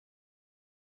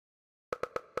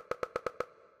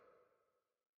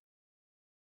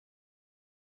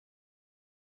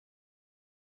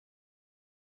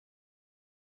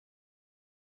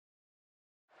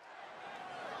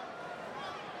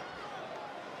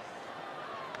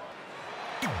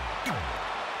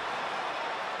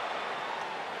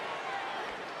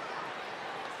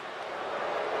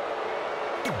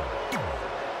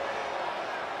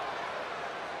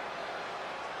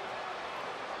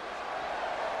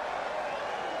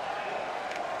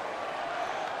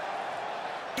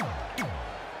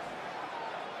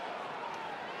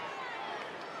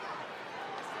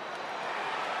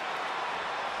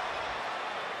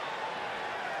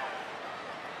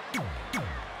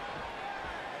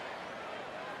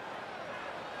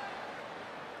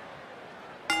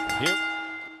Here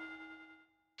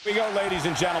we go, ladies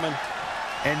and gentlemen.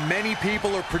 And many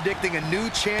people are predicting a new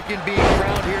champion being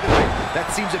crowned here tonight.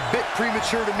 That seems a bit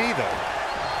premature to me, though.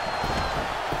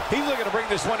 He's looking to bring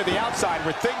this one to the outside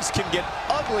where things can get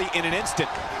ugly in an instant.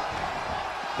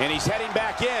 And he's heading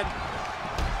back in.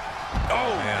 Oh,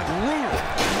 man. Brutal.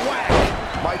 Whack.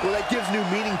 Michael, that gives new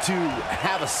meaning to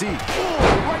have a seat. Oh,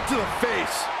 right to the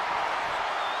face.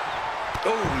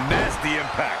 Oh, nasty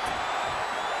impact.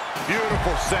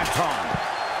 Beautiful senton.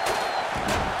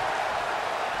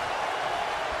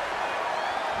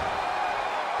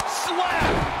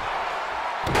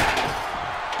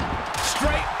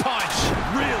 Straight punch.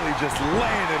 Really just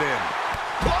laying it in.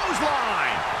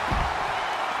 Clothesline.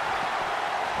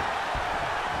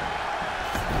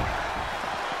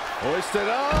 Hoisted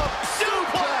up.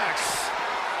 Suplex.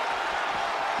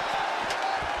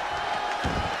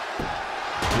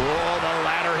 Oh, the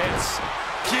ladder hits.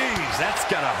 Jeez, that's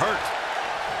gotta hurt.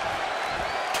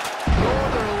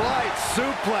 Northern Lights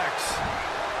suplex.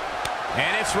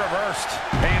 And it's reversed.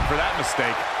 Paying for that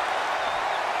mistake.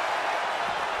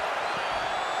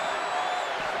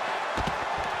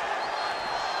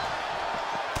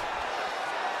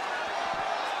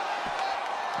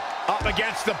 Up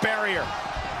against the barrier.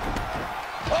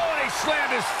 Oh, and he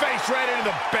slammed his face right into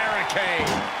the barricade.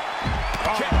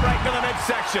 Oh. Kick right to the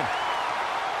midsection.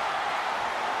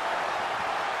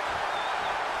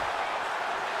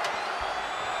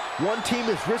 One team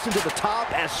has risen to the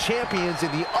top as champions, and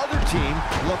the other team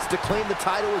wants to claim the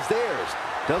title as theirs.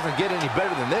 Doesn't get any better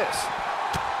than this.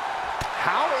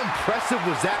 How impressive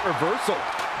was that reversal?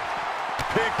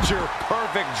 Picture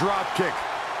perfect drop kick.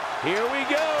 Here we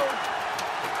go.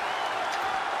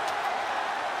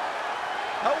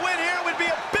 A win here would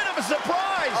be a bit of a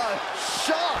surprise. A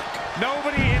shock.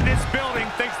 Nobody in this building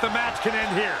thinks the match can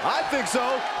end here. I think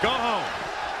so. Go home.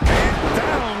 And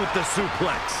down with the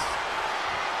suplex.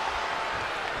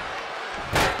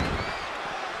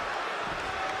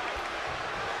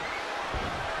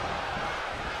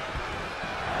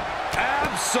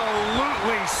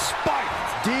 Absolutely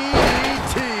spiked.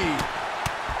 DDT.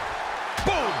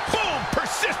 Boom, boom,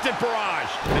 persistent barrage.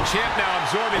 The champ now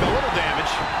absorbing a little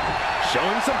damage.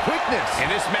 Showing some quickness.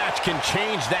 And this match can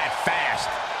change that fast.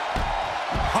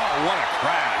 Oh, what a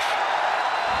crash.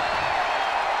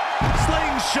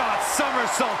 Slingshot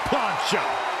somersault plancha.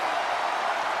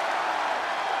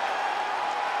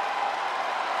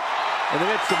 In the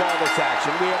midst of all this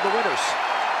action, we have the winners.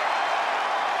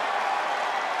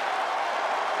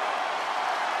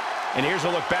 And here's a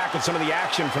look back at some of the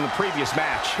action from the previous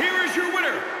match. Here is your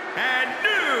winner, and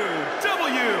new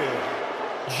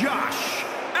Josh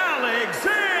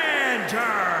Alexander.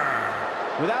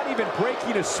 Without even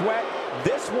breaking a sweat,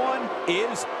 this one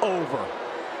is over.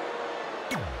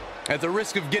 At the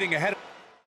risk of getting ahead of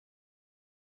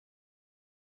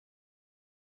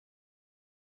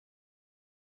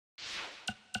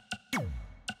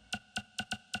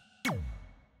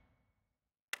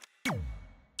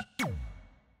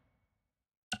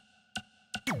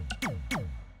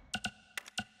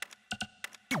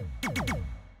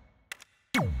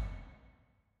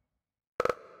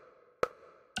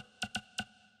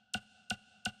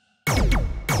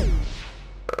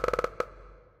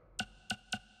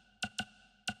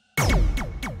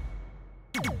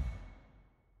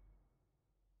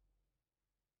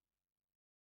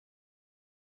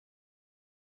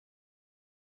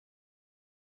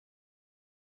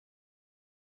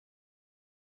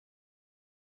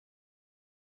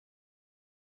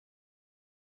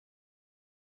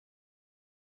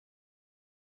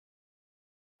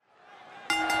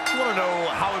You want to know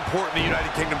how important the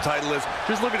United Kingdom title is?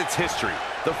 Just look at its history.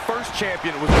 The first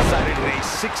champion was decided in a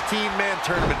 16-man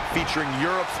tournament featuring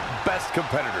Europe's best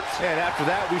competitors. And after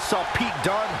that, we saw Pete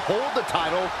Dunne hold the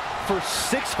title for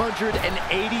 685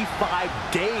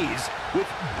 days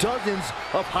with dozens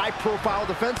of high-profile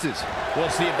defenses. We'll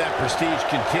see if that prestige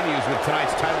continues with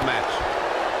tonight's title match.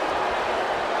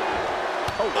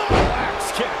 Oh,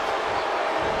 axe kick.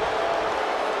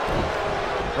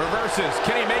 Reverses.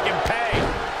 Can he make him pay?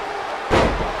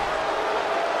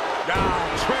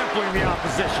 trampling the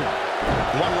opposition.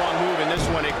 One wrong move in this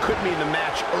one, it could mean the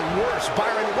match or worse.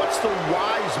 Byron, what's the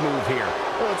wise move here?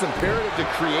 Well, it's imperative to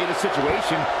create a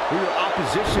situation where your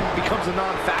opposition becomes a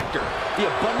non-factor. The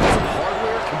abundance of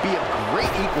hardware can be a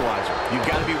great equalizer. You've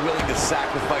got to be willing to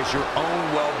sacrifice your own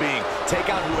well-being.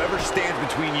 Take out whoever stands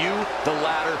between you, the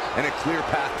ladder, and a clear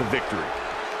path to victory.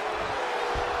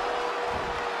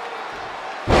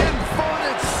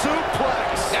 Inverted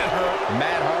suplex. That hurt.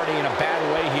 Matt Hardy in a bad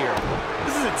way here.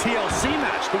 This is a TLC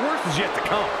match. The worst is yet to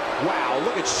come. Wow,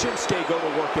 look at Shinsuke go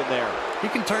to work in there. He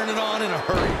can turn it on in a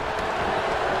hurry.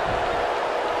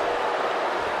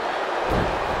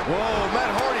 Whoa, Matt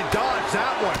Hardy dodged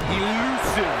that one.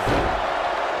 Elusive.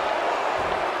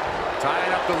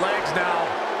 Tying up the legs now.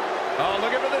 Oh,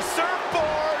 looking for the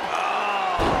surfboard.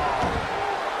 Oh.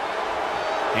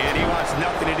 And he wants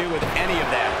nothing to do with any of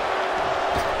that.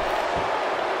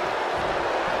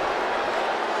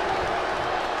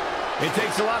 It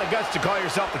takes a lot of guts to call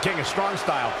yourself the king of strong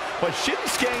style, but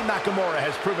Shinsuke Nakamura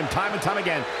has proven time and time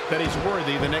again that he's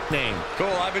worthy of the nickname. Cole,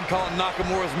 I've been calling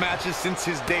Nakamura's matches since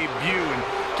his debut, and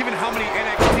given how many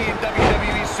NXT and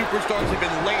WWE superstars have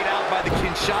been laid out by the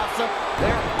Kinshasa,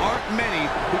 there aren't many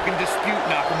who can dispute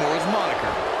Nakamura's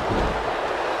moniker.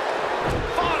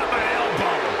 Fought him an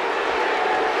elbow.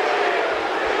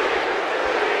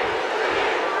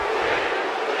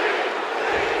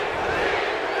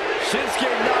 Shinsuke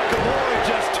Nakamura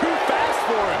just too fast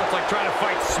for him. It's like trying to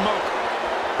fight smoke.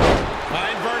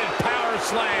 Inverted power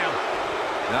slam.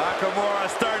 Nakamura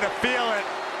starting to feel it.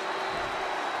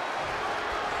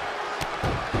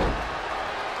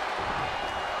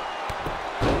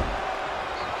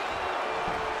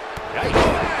 Bang!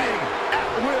 At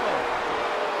will.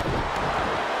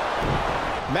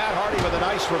 Matt Hardy with a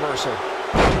nice reversal.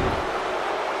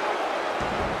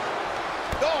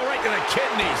 Oh, right to the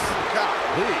kidneys.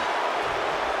 Golly.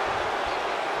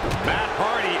 Matt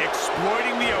Hardy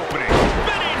exploiting the opening.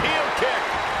 Spinning heel kick.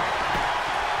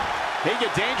 He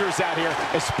get dangerous out here,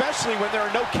 especially when there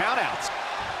are no countouts.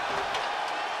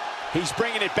 He's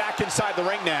bringing it back inside the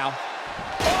ring now.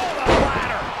 Oh, the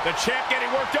ladder. The champ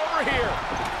getting worked over here.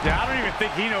 Yeah, I don't even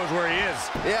think he knows where he is.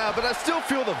 Yeah, but I still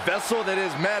feel the vessel that is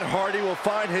Matt Hardy will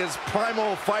find his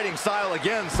primal fighting style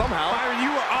again somehow. Byron, you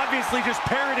are obviously just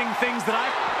parroting things that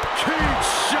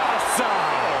Kinshasa!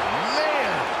 Oh,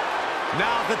 man!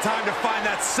 Now's the time to find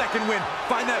that second win.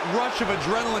 Find that rush of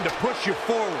adrenaline to push you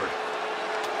forward.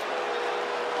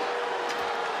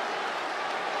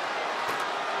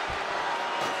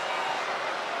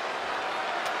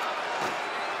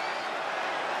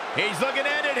 He's looking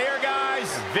at it here, guys.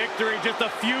 Victory just a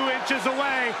few inches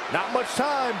away. Not much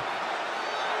time.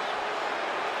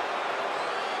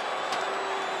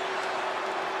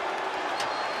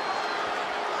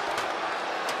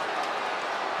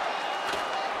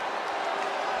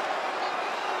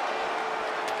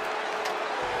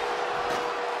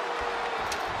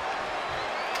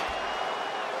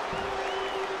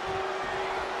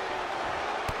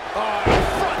 Oh,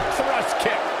 front thrust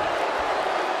kick.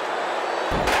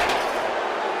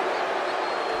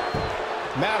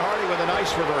 Matt Hardy with a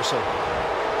nice reversal.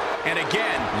 And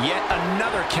again, yet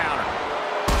another counter.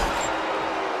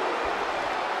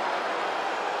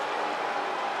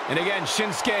 And again,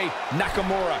 Shinsuke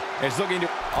Nakamura is looking to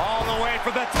all the way for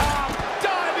the top.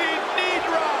 Diving knee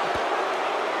drop.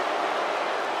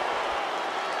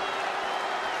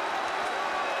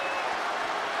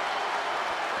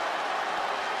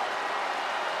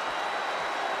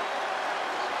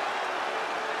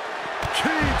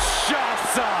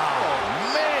 Kinshasa! Oh,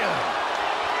 man!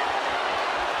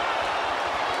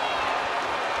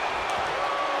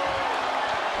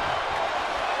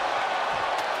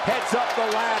 Heads up the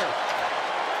ladder.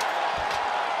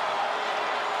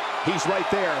 He's right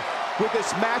there with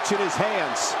this match in his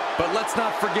hands. But let's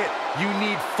not forget, you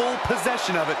need full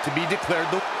possession of it to be declared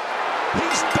the...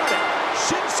 He's done it.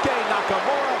 Shinsuke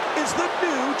Nakamura is the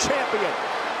new champion.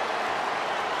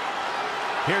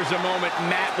 Here's a moment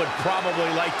Matt would probably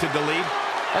like to delete.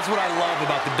 That's what I love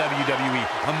about the WWE.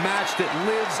 A match that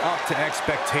lives up to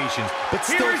expectations, but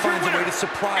still finds a way to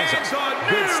surprise us.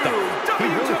 Good stuff. He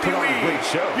really put on a great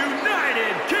show.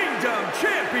 United Kingdom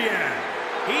Champion.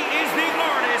 He is the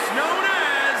artist known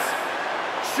as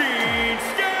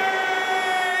Shinsuke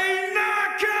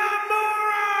Nakamura.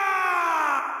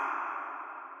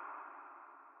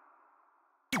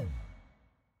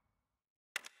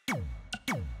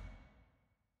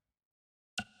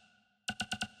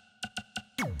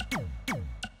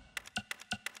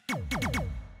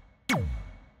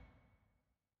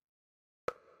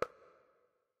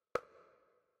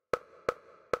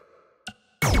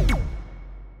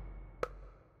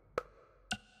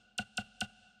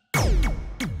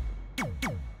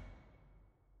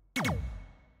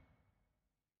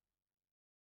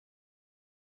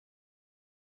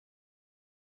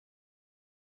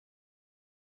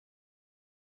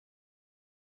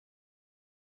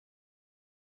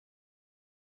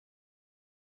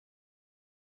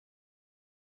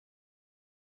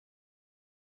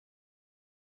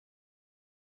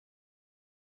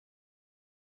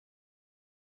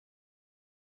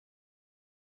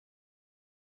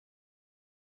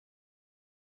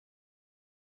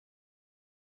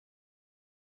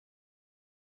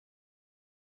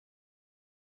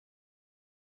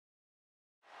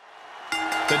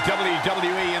 The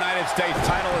WWE United States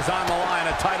title is on the line,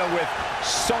 a title with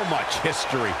so much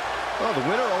history. Well, the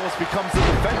winner almost becomes the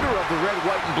defender of the red,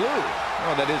 white, and blue.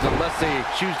 Well, that is, unless they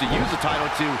choose to use the title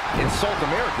to insult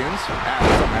Americans,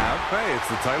 as some have. Hey, it's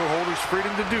the title holder's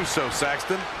freedom to do so,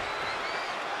 Saxton.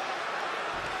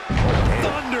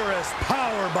 Thunderous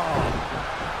powerbomb.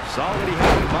 Saw what he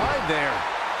had in mind there.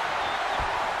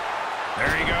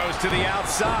 There he goes to the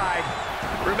outside.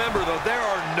 Remember, though, there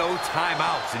are no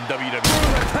timeouts in WWE.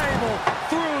 Through the table.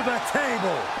 Through the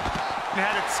table.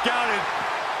 Had it scouted.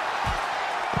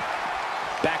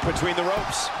 Back between the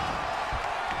ropes.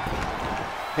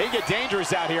 They get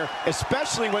dangerous out here,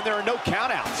 especially when there are no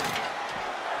countouts.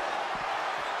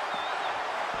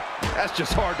 That's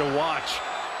just hard to watch.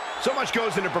 So much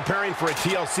goes into preparing for a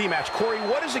TLC match. Corey,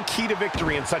 what is a key to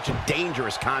victory in such a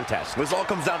dangerous contest? This all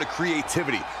comes down to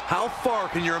creativity. How far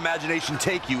can your imagination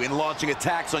take you in launching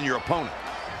attacks on your opponent?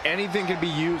 Anything can be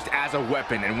used as a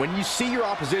weapon, and when you see your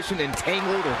opposition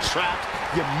entangled or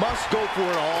trapped, you must go for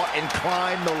it all and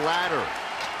climb the ladder.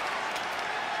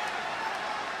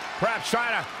 Perhaps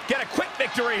trying to get a quick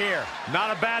victory here.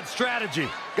 Not a bad strategy.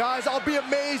 Guys, I'll be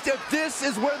amazed if this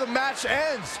is where the match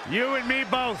ends. You and me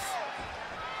both.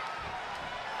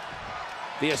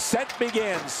 The ascent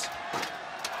begins.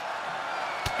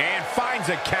 And finds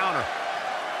a counter.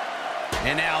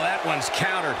 And now that one's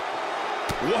countered.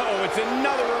 Whoa, it's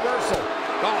another reversal.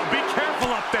 Oh, be careful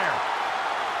up there.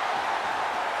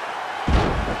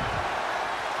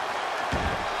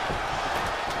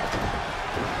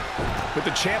 With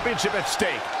the championship at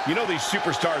stake, you know these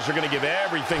superstars are going to give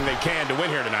everything they can to win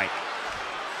here tonight.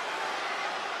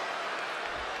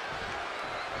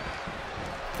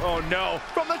 Oh, no.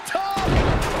 From the top,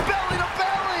 belly to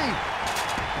belly.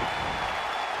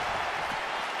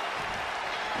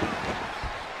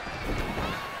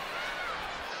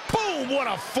 Boom, what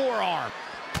a forearm.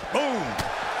 Boom.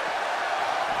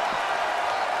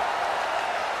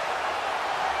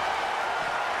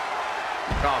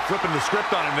 Oh, flipping the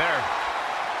script on him there.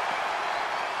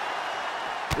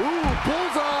 Ooh,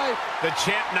 bullseye. The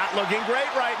champ not looking great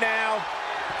right now.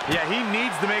 Yeah, he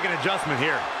needs to make an adjustment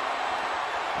here.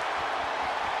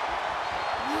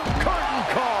 Curtain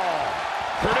call.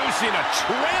 Producing a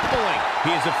trampling.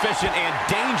 He is efficient and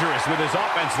dangerous with his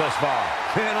offense thus far.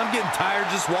 Man, I'm getting tired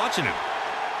just watching him.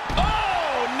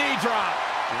 Oh, knee drop.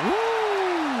 Woo.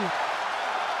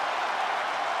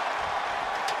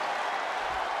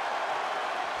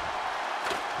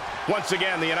 Once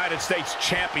again, the United States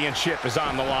Championship is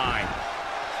on the line.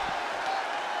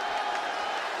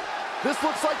 This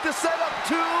looks like the setup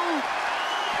to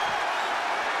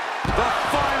The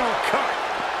final cut.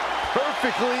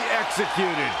 perfectly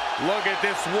executed. Look at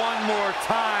this one more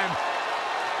time.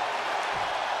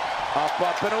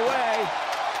 Up, and away.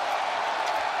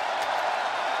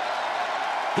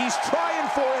 He's trying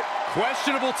for it.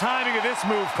 Questionable timing of this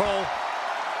move, Cole.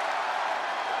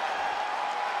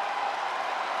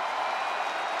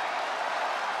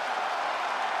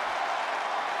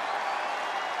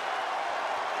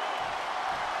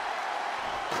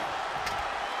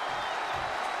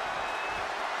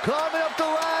 Climbing up the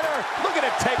ladder. Look at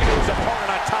him taking his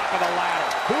opponent on top of the ladder.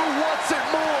 Who wants it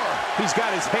more? He's got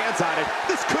his hands on it.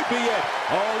 This could be it.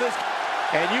 Oh, this.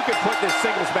 And you can put this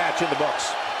singles match in the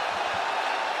books.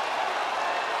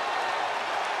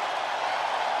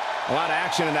 A lot of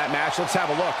action in that match. Let's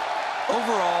have a look.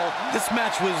 Overall, this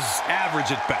match was average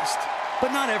at best.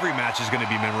 But not every match is going to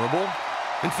be memorable.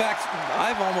 In fact,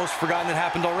 I've almost forgotten it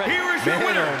happened already. Here is your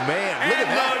winner. Oh, man. Look And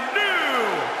at that. the new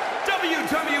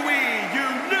WWE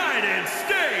United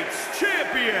States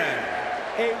Champion.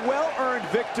 A well-earned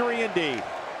victory indeed.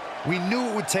 We knew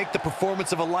it would take the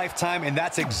performance of a lifetime, and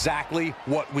that's exactly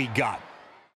what we got.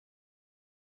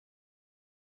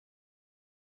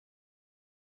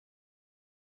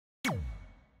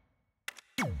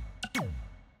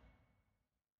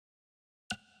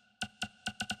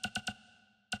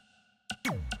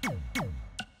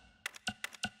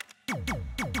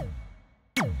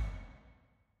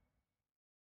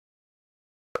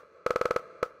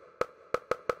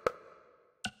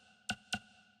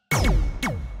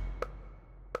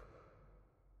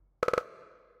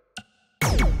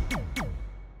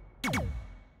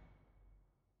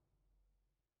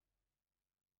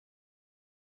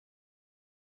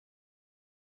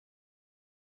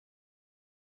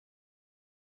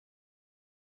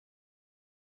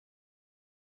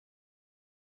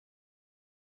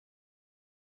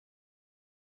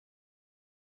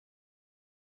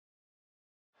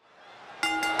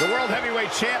 World Heavyweight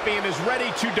Champion is ready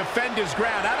to defend his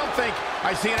ground. I don't think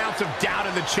I see an ounce of doubt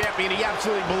in the champion. He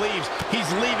absolutely believes he's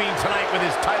leaving tonight with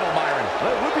his title, Byron. Well,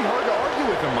 it would be hard to argue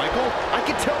with him, Michael. I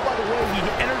can tell by the way he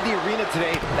entered the arena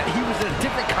today that he was in a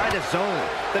different kind of zone.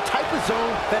 The type of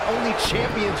zone that only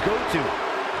champions go to.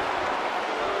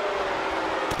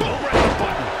 Boom, right on the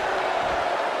button.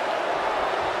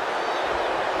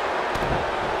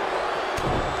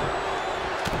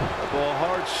 Couple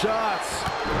hard shots.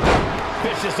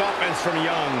 Vicious offense from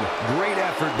Young. Great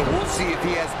effort, but we'll see if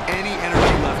he has any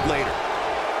energy left later.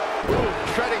 Ooh,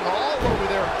 treading all over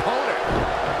their opponent.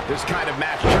 This kind of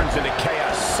match turns into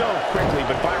chaos so quickly,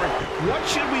 but Byron, what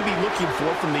should we be looking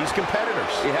for from these competitors?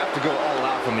 You have to go all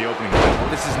out from the opening round.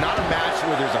 This is not a match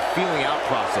where there's a feeling out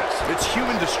process. It's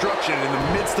human destruction, and in the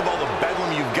midst of all the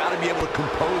bedlam, you've got to be able to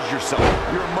compose yourself.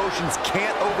 Your emotions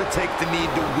can't overtake the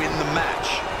need to win the match.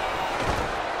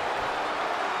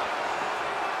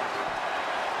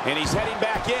 And he's heading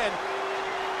back in.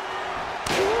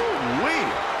 Ooh-wee.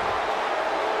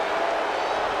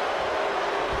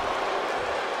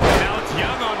 Now it's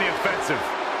Young on the offensive.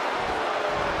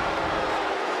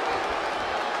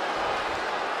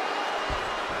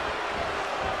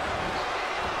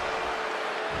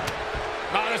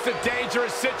 Oh, that's a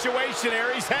dangerous situation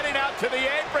here. He's heading out to the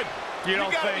apron. You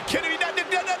don't gotta think? be kidding me.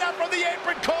 Not from the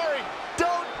apron, Corey.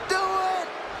 Don't do it!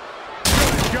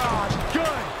 Good God.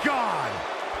 Good God.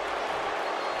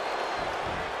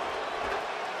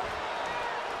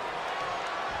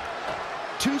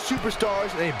 Two superstars,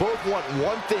 and they both want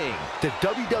one thing, the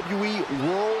WWE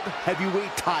World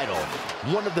Heavyweight title.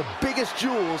 One of the biggest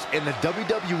jewels in the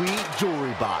WWE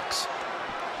jewelry box.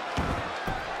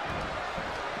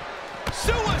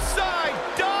 Suicide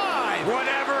dive.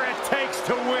 Whatever it takes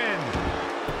to win.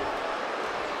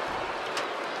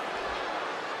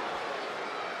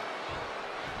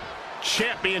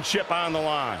 Championship on the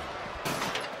line.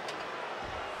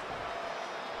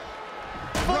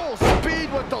 Full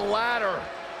speed with the ladder.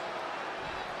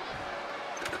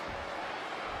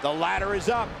 The ladder is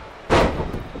up.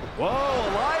 Whoa,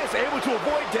 Elias able to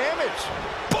avoid damage.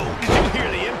 Boom! Did you hear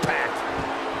the impact?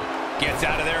 Gets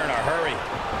out of there in a hurry.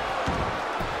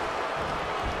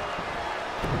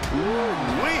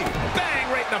 Ooh-wee. Bang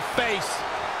right in the face.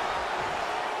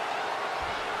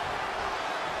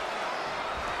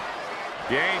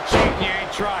 You ain't cheating, you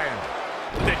ain't trying.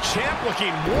 The champ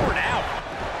looking worn out.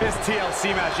 This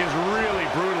TLC match is really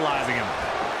brutalizing him.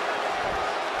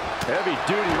 Heavy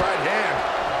duty right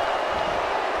hand.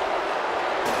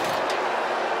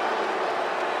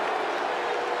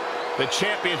 The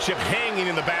championship hanging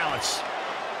in the balance.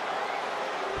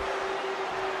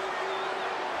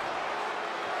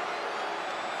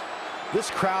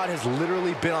 This crowd has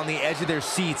literally been on the edge of their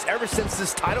seats ever since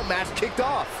this title match kicked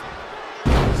off.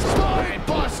 Spine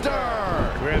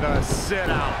Buster! With a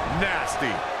sit-out.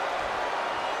 Nasty.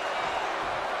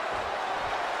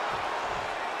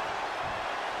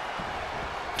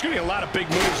 There's going to be a lot of big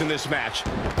moves in this match.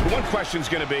 The one question is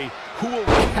going to be, who will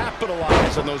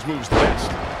capitalize on those moves the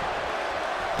best?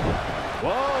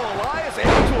 Whoa, Elias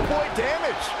able to avoid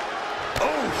damage.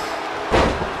 Oh!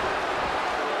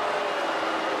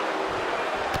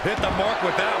 Hit the mark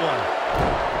with that one.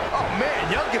 Oh,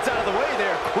 man, Young gets out of the way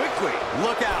there quickly.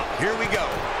 Look out. Here we go.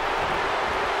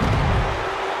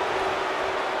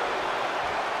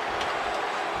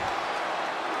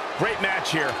 Great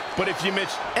match here, but if you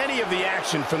missed any of the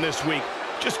action from this week,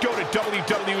 just go to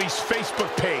WWE's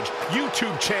Facebook page,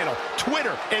 YouTube channel,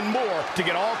 Twitter, and more to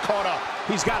get all caught up.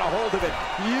 He's got a hold of it.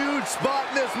 Huge spot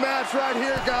in this match right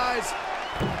here, guys.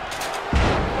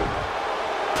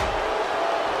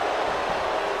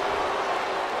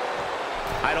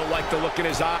 I don't like the look in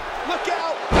his eye. Look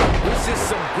out! This is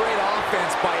some great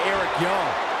offense by Eric Young.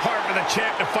 Hard for the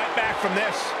champ to fight back from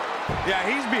this. Yeah,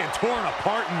 he's being torn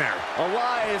apart in there.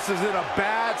 Elias is in a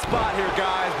bad spot here,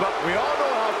 guys, but we all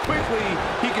know how quickly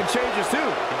he can change his tune.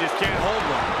 He just can't hold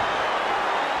one.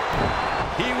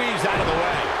 He weaves out of the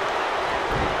way.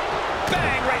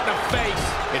 Bang right in the face.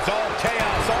 It's all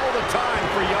chaos all the time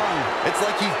for Young. It's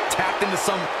like he tapped into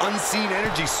some unseen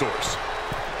energy source.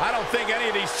 I don't think any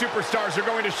of these superstars are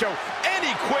going to show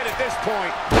any quit at this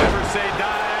point. Never say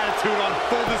die attitude on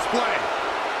full display.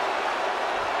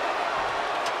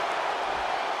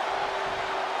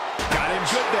 Got him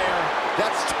good there.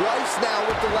 That's twice now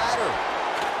with the ladder.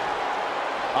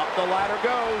 Up the ladder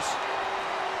goes.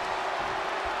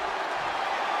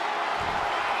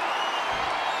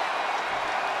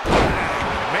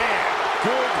 Man,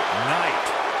 good night.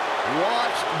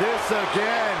 Watch this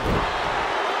again.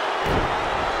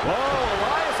 Whoa,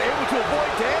 Elias able to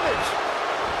avoid damage.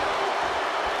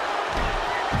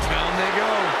 Down they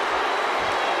go.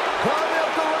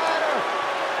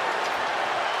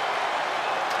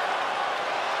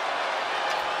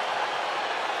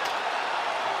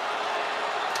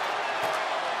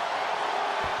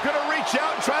 reach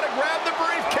out and try to grab the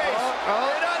briefcase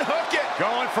and unhook it.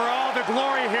 Going for all the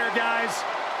glory here, guys.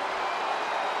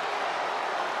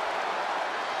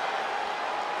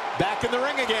 Back in the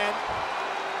ring again.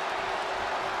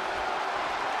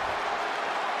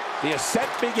 The ascent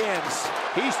begins.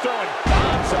 He's throwing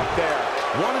bombs up there.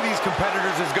 One of these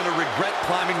competitors is going to regret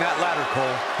climbing that ladder,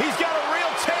 Cole. He's got a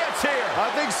real chance here. I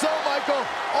think so, Michael.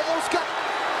 Almost got...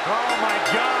 Oh, my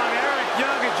God. Eric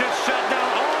Young has just shut down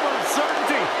all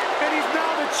uncertainty, and he's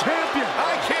now the champion.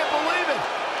 I can't believe it.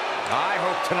 I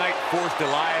hope tonight forced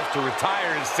Elias to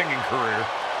retire his singing career.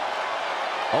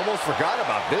 Almost forgot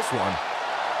about this one.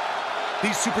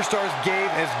 These superstars gave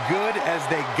as good as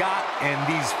they got, and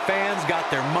these fans got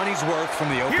their money's worth from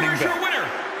the opening Here's bell. your winner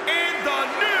and the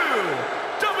new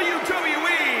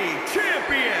WWE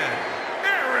Champion,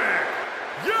 Eric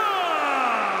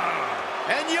Young!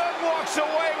 And Young walks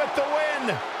away with the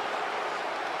win.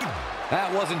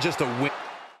 That wasn't just a win.